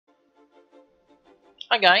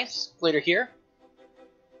Hi guys, Glitter here.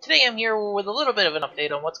 Today I'm here with a little bit of an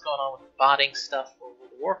update on what's going on with botting stuff for World of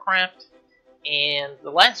Warcraft. And the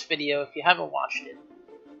last video, if you haven't watched it,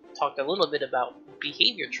 talked a little bit about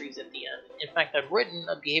behavior trees at the end. In fact, I've written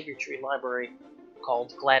a behavior tree library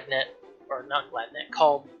called called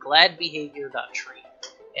GladBehavior.Tree.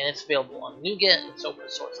 And it's available on NuGet, it's open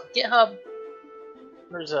source on GitHub.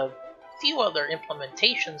 There's a few other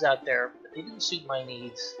implementations out there, but they didn't suit my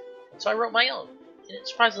needs. And so I wrote my own. And it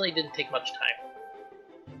surprisingly didn't take much time.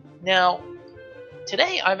 Now,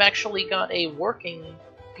 today I've actually got a working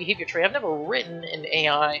behavior tree. I've never written an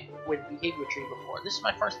AI with behavior tree before. This is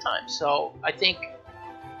my first time, so I think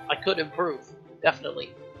I could improve,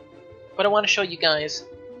 definitely. But I want to show you guys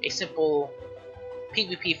a simple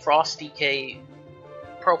PvP Frost DK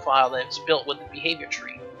profile that's built with the behavior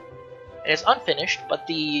tree. And it's unfinished, but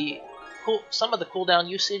some of the cooldown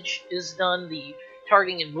usage is done, the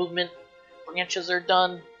targeting and movement branches are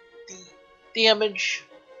done, the damage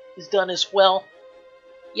is done as well.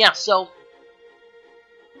 Yeah, so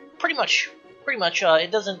pretty much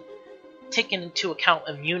it doesn't take into account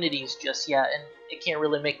immunities just yet, and it can't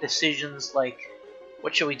really make decisions like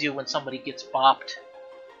what should we do when somebody gets bopped,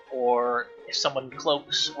 or if someone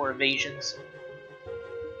cloaks or evasions.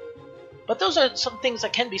 But those are some things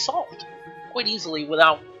that can be solved quite easily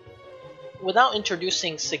without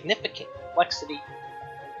introducing significant complexity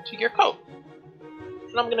to your code.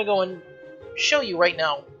 And I'm going to go and show you right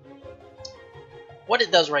now what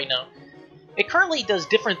it does right now. It currently does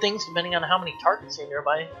different things depending on how many targets are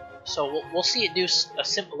nearby. So we'll see it do a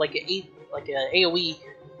simple like a AoE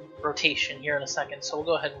rotation here in a second. So we'll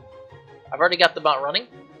go ahead and I've already got the bot running.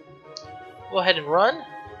 Go ahead and run,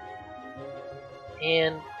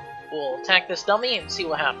 and we'll attack this dummy and see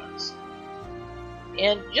what happens.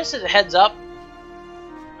 And just as a heads up,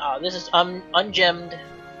 this is ungemmed,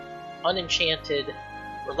 unenchanted,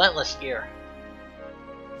 relentless gear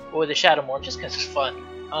with a Shadow Morn, just because it's fun.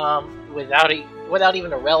 Without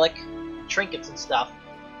even a relic, trinkets and stuff,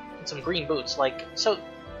 and some green boots. So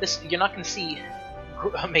you're not going to see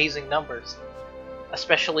amazing numbers,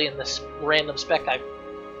 especially in this random spec I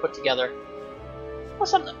put together.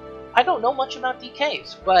 Plus, I don't know much about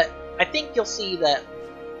DKs, but I think you'll see that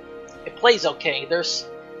it plays okay. There's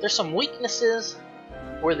some weaknesses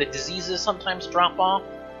where the diseases sometimes drop off,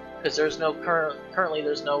 because there's no currently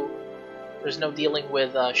there's no dealing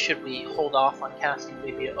with should we hold off on casting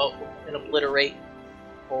maybe an obliterate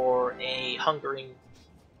or a hungering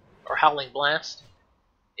or howling blast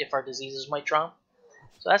if our diseases might drop.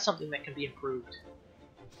 So that's something that can be improved.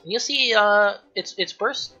 And you'll see its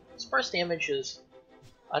burst damage is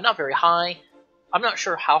not very high. I'm not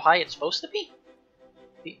sure how high it's supposed to be,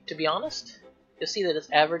 to be honest. You'll see that its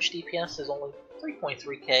average DPS is only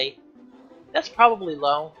 3.3k. That's probably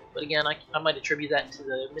low, but again, I might attribute that to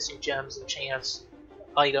the missing gems and chance,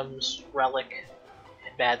 items, relic,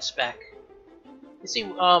 and bad spec. You see,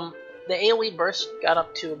 the AoE burst got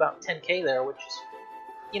up to about 10k there, which is,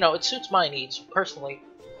 it suits my needs, personally,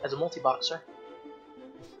 as a multi-boxer.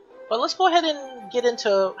 But let's go ahead and get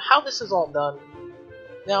into how this is all done.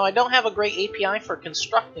 Now, I don't have a great API for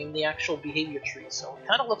constructing the actual behavior tree, so it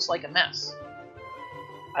kind of looks like a mess.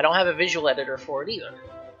 I don't have a visual editor for it either.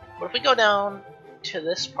 But if we go down to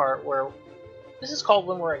this part where this is called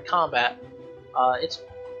when we're in combat, it's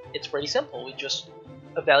pretty simple. We just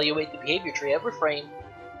evaluate the behavior tree every frame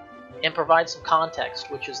and provide some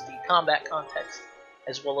context, which is the combat context,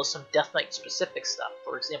 as well as some Death Knight specific stuff,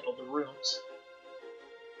 for example the runes.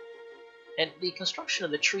 And the construction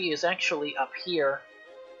of the tree is actually up here.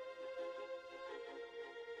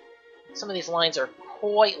 Some of these lines are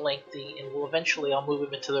quite lengthy, and I'll move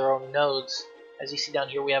them into their own nodes. As you see down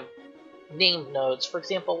here, we have named nodes. For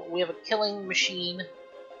example, we have a killing machine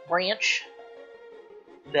branch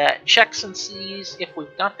that checks and sees if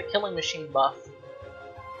we've got the killing machine buff,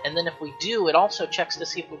 and then if we do, it also checks to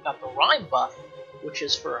see if we've got the rhyme buff, which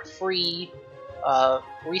is for a free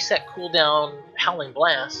reset cooldown howling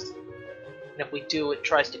blast. And if we do, it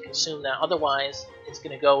tries to consume that. Otherwise, it's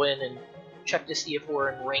going to go in and check to see if we're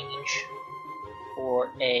in range for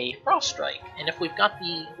a Frost Strike, and if we've got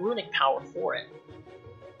the runic power for it.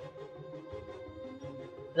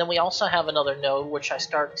 Then we also have another node which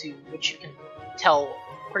you can tell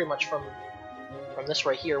pretty much from this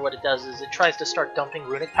right here. What it does is it tries to start dumping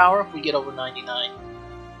runic power if we get over 99.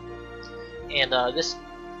 And this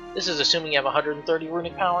is assuming you have 130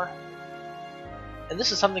 runic power. And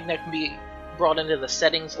this is something that can be brought into the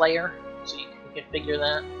settings layer, so you can configure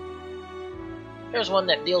that. There's one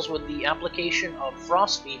that deals with the application of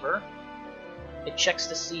Frost Fever. It checks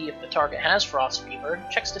to see if the target has Frost Fever,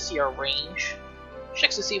 checks to see our range,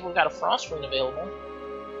 checks to see if we've got a Frost Rune available,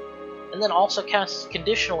 and then also casts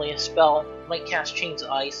conditionally a spell, might cast Chains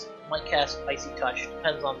of Ice, might cast Icy Touch,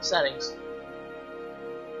 depends on the settings.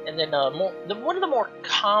 And then one of the more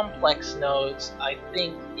complex nodes, I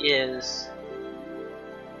think, is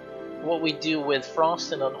what we do with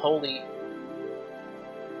Frost and Unholy.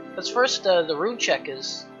 Because first, the rune check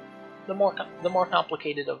is the more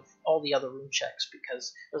complicated of all the other rune checks,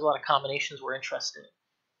 because there's a lot of combinations we're interested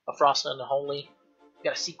in. A Frost and Unholy, we've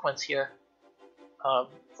got a sequence here.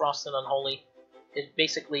 Frost and Unholy. It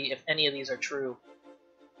basically, if any of these are true,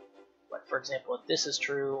 like for example, if this is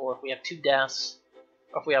true, or if we have 2 deaths,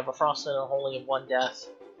 or if we have a Frost and Unholy and 1 death,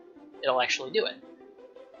 it'll actually do it.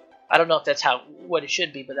 I don't know if that's what it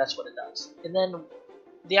should be, but that's what it does. And then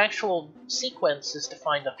the actual sequence is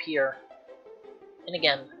defined up here. And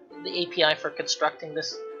again, the API for constructing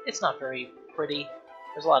this, it's not very pretty.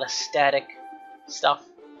 There's a lot of static stuff,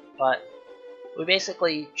 but we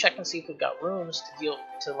basically check and see if we've got runes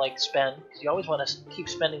to like spend, because you always want to keep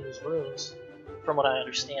spending these runes, from what I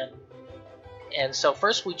understand. And so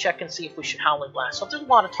first we check and see if we should Howling Blast. So if there's a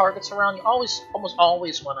lot of targets around, you almost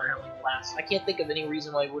always want to Howling Blast. I can't think of any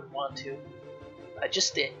reason why you wouldn't want to.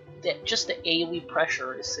 Just the AoE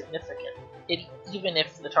pressure is significant, even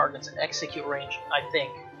if the target's in execute range, I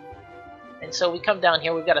think. And so we come down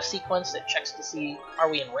here, we've got a sequence that checks to see, are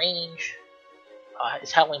we in range?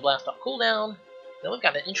 Is Howling Blast on cooldown? Then we've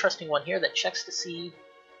got an interesting one here that checks to see,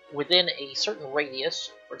 within a certain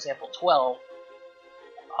radius, for example 12,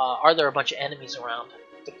 are there a bunch of enemies around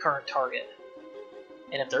the current target?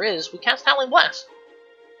 And if there is, we cast Howling Blast.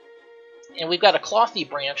 And we've got a Clothy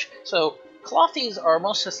branch, so Clothies are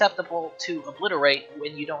most susceptible to obliterate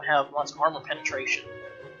when you don't have lots of armor penetration.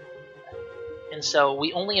 And so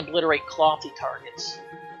we only obliterate Clothy targets.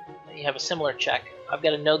 And you have a similar check. I've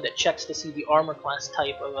got a node that checks to see the armor class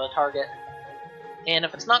type of a target. And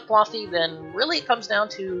if it's not Clothy, then really it comes down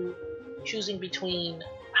to choosing between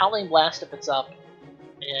Howling Blast if it's up,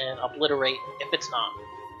 and Obliterate if it's not.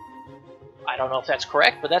 I don't know if that's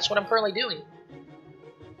correct, but that's what I'm currently doing.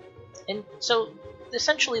 And so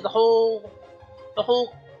essentially the whole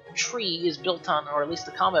tree is built on, or at least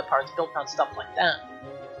the combat part is built on stuff like that.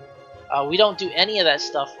 We don't do any of that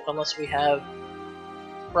stuff unless we have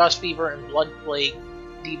Frost Fever and Blood Plague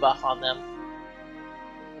debuff on them.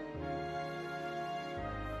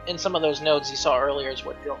 And some of those nodes you saw earlier is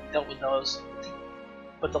what dealt with those.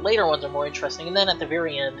 But the later ones are more interesting. And then at the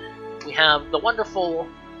very end, we have the wonderful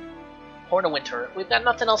Horn of Winter. If we've got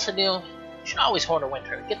nothing else to do, you should always Horn of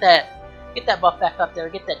Winter. Get that buff back up there.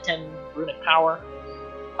 Get that 10 runic power.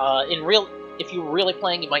 If you're really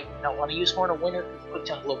playing, you might not want to use Horn of Winter. Put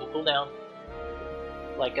it on global cooldown.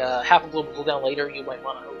 Like half a global cooldown later, you might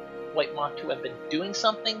want to have been doing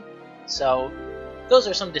something. So those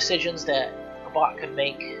are some decisions that a bot could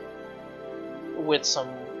make with some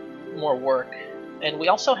more work. And we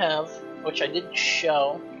also have, which I didn't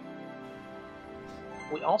show,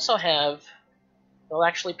 we also have, it'll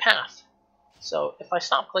actually path. So if I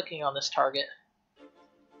stop clicking on this target,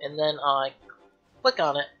 and then I click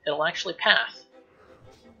on it, it'll actually path.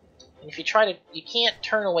 And if you try to, you can't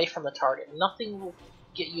turn away from the target. Nothing will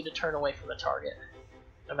get you to turn away from the target,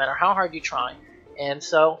 no matter how hard you try. And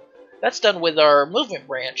so that's done with our movement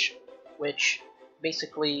branch, which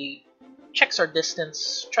basically checks our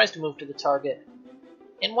distance, tries to move to the target,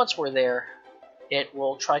 and once we're there, it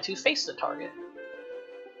will try to face the target,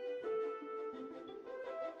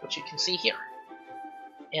 which you can see here.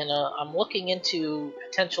 And I'm looking into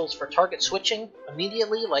potentials for target switching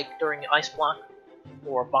immediately, like during Ice Block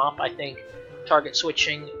or Bop. I think target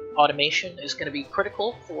switching automation is going to be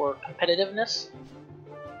critical for competitiveness.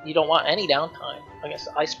 You don't want any downtime against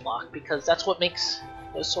the Ice Block, because that's what makes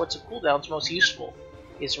those sorts of cooldowns most useful,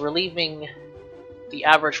 is relieving the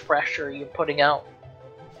average pressure you're putting out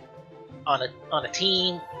on a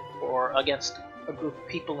team or against a group of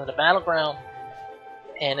people in a battleground.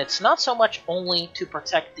 And it's not so much only to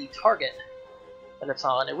protect the target that it's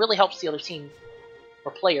on, it really helps the other team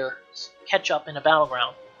or player catch up in a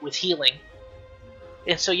battleground with healing.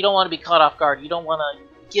 And so you don't want to be caught off guard, you don't want to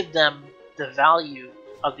give them the value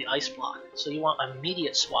of the Ice Block, so you want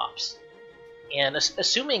immediate swaps. And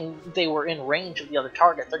assuming they were in range of the other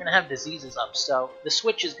target, they're going to have diseases up, so the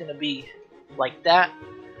switch is going to be like that.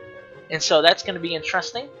 And so that's going to be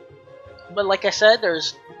interesting. But like I said,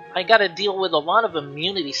 I got to deal with a lot of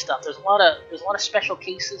immunity stuff. There's a lot of special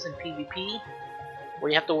cases in PvP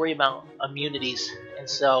where you have to worry about immunities. And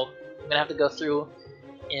so I'm going to have to go through,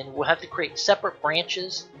 and we'll have to create separate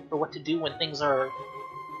branches for what to do when things are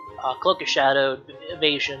Cloak of Shadow,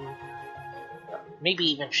 Evasion, maybe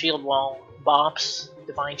even Shield Wall, Bops,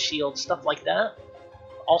 Divine Shield, stuff like that.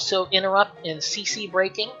 Also, interrupt and CC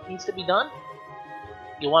breaking needs to be done.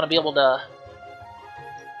 You want to be able to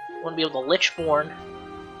Lichborn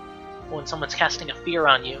when someone's casting a fear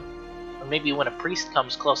on you, or maybe when a priest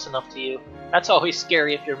comes close enough to you. That's always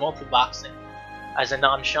scary if you're multi-boxing as a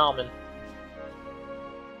non-shaman.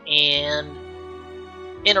 And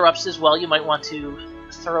interrupts as well. You might want to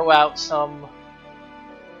throw out some.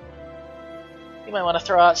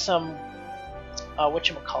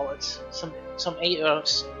 Whatchamacallits,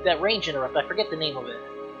 that range interrupt. I forget the name of it.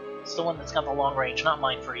 It's the one that's got the long range, not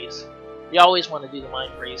mind freeze. You always want to do the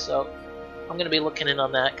mind freeze, so I'm going to be looking in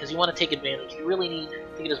on that because you want to take advantage. You really need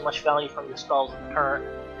to get as much value from your spells in the current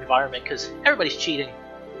environment because everybody's cheating.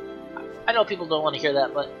 I know people don't want to hear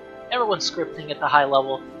that, but everyone's scripting at the high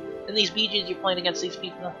level. And these BGs you're playing against, these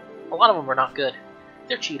people, a lot of them are not good.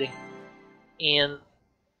 They're cheating. And,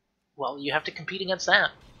 well, you have to compete against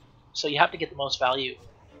that. So you have to get the most value,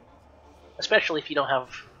 especially if you don't have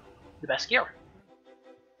the best gear.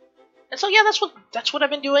 And so yeah, that's what I've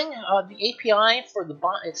been doing. The API for the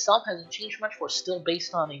bot itself hasn't changed much. We're still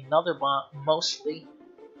based on another bot mostly.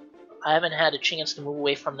 I haven't had a chance to move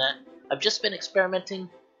away from that. I've just been experimenting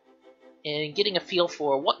and getting a feel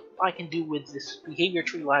for what I can do with this behavior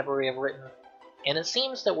tree library I've written. And it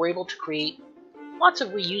seems that we're able to create lots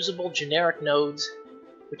of reusable generic nodes,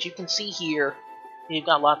 which you can see here. You've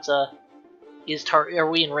got lots of, are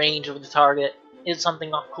we in range of the target? Is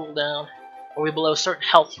something off cooldown? Are we below a certain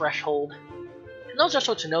health threshold? And those are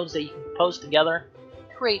sorts of nodes that you can compose together,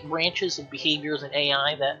 create branches of behaviors and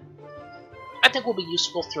AI that I think will be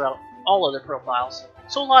useful throughout all other profiles.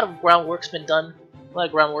 So a lot of groundwork's been done, a lot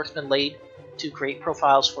of groundwork's been laid to create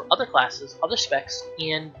profiles for other classes, other specs,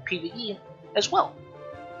 and PvE as well.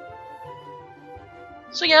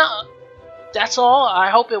 So yeah, that's all. I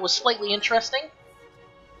hope it was slightly interesting.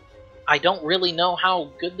 I don't really know how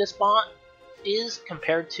good this bot is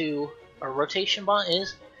compared to, or rotation bot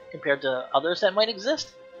is, compared to others that might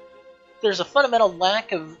exist. There's a fundamental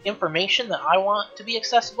lack of information that I want to be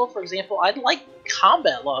accessible. For example, I'd like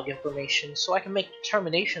combat log information so I can make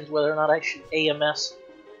determinations whether or not I should AMS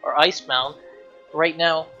or Icebound. Right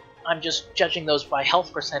now, I'm just judging those by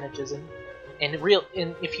health percentages, and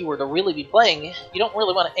if you were to really be playing, you don't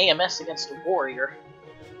really want to AMS against a warrior.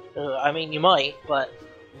 I mean, you might, but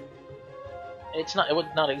it would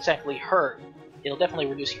not exactly hurt. It'll definitely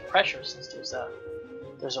reduce your pressure since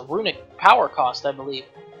there's a runic power cost, I believe,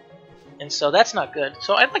 and so that's not good.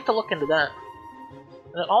 So I'd like to look into that,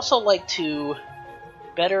 and I'd also like to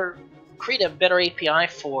create a better API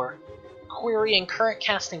for querying current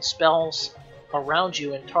casting spells around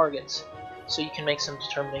you and targets, so you can make some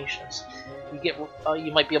determinations.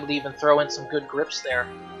 You might be able to even throw in some good grips there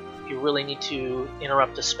if you really need to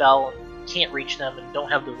interrupt a spell and can't reach them and don't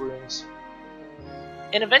have the runes.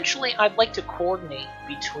 And eventually, I'd like to coordinate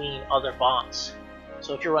between other bots.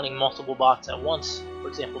 So if you're running multiple bots at once, for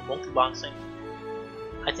example, multi-boxing,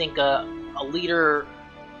 I think a leader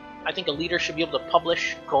should be able to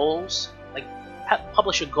publish goals, like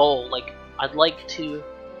publish a goal. Like I'd like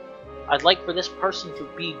for this person to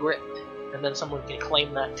be gripped, and then someone can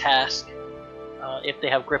claim that task if they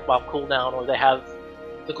have grip off cooldown or they have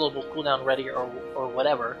the global cooldown ready or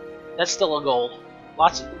whatever. That's still a goal.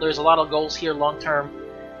 There's a lot of goals here long term.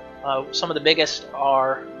 Some of the biggest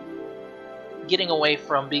are getting away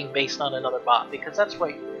from being based on another bot, because that's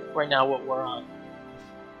right now what we're on.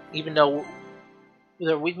 Even though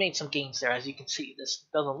we've made some gains there, as you can see, this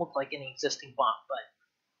doesn't look like any existing bot,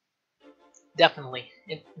 but definitely.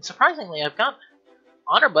 And surprisingly, I've got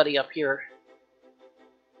Honor Buddy up here.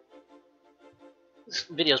 This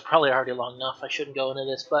video is probably already long enough. I shouldn't go into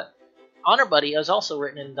this, but Honor Buddy is also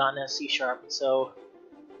written in .NET C#, so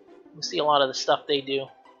you see a lot of the stuff they do.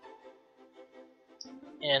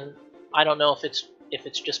 And I don't know if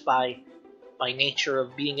it's just by nature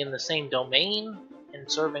of being in the same domain and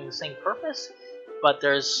serving the same purpose, but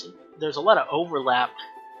there's a lot of overlap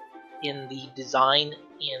in the design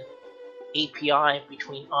and API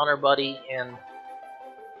between Honor Buddy and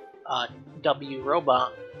W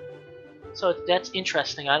Robot. So that's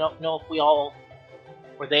interesting. I don't know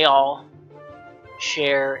if they all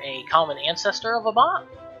share a common ancestor of a bot.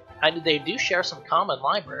 They do share some common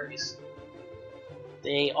libraries.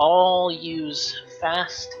 They all use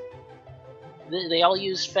fast. They all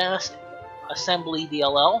use fast assembly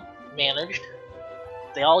DLL managed.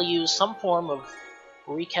 They all use some form of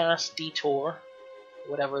recast detour,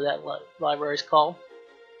 whatever that library is called.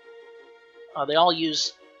 They all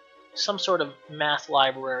use some sort of math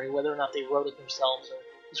library, whether or not they wrote it themselves. Or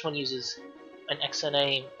this one uses an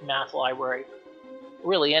XNA math library.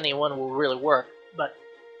 Really, any one will really work. But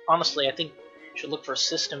honestly, I think should look for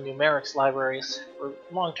system numerics libraries for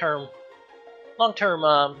long-term.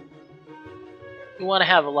 You want to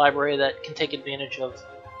have a library that can take advantage of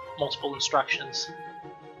multiple instructions.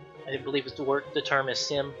 I believe the term is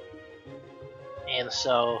sim, and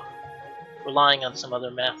so relying on some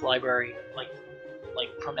other math library like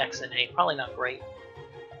from X and A probably not great.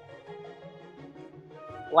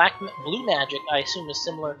 Blue magic, I assume, is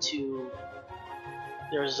similar to.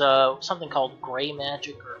 There's something called gray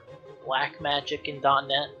magic or black magic in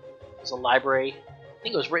 .NET. There's a library. I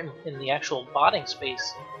think it was written in the actual botting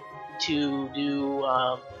space to do.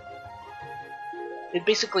 It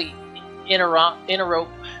basically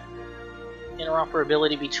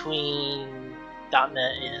interoperability between .NET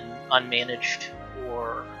and unmanaged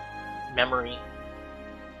or memory.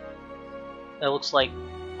 It looks like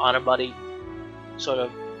Onabuddy sort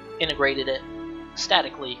of integrated it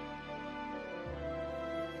statically.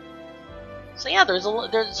 So yeah, there's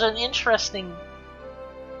an interesting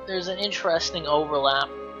overlap,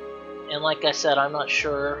 and like I said, I'm not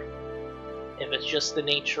sure if it's just the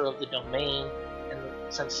nature of the domain, and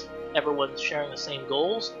since everyone's sharing the same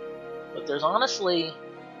goals, but there's honestly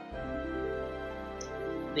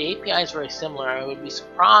the API is very similar. I would be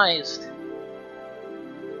surprised.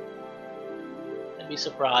 I'd be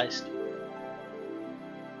surprised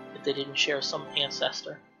if they didn't share some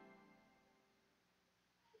ancestor.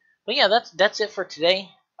 But yeah, that's it for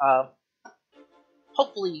today.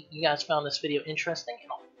 Hopefully you guys found this video interesting,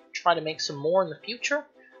 and I'll try to make some more in the future.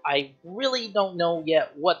 I really don't know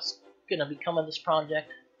yet what's going to become of this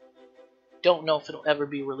project. Don't know if it'll ever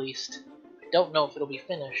be released. I don't know if it'll be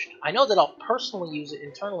finished. I know that I'll personally use it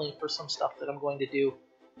internally for some stuff that I'm going to do.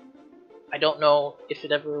 I don't know if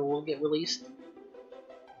it ever will get released.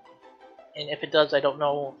 And if it does, I don't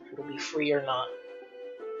know if it'll be free or not.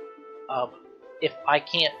 If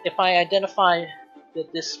I identify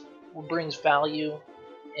that this brings value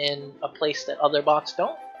in a place that other bots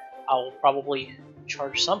don't, I'll probably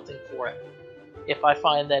charge something for it. If I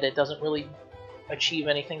find that it doesn't really achieve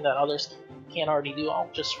anything that others can't already do, I'll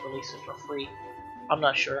just release it for free. I'm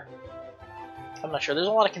not sure. There's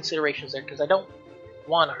a lot of considerations there because I don't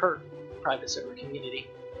want to hurt the private server community.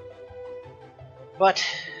 But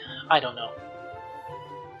I don't know.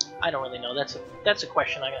 I don't really know. That's a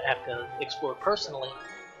question I have to explore personally.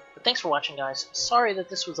 But thanks for watching, guys. Sorry that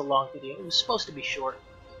this was a long video. It was supposed to be short.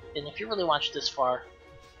 And if you really watched this far,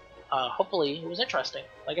 hopefully it was interesting.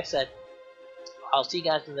 Like I said, I'll see you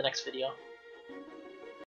guys in the next video.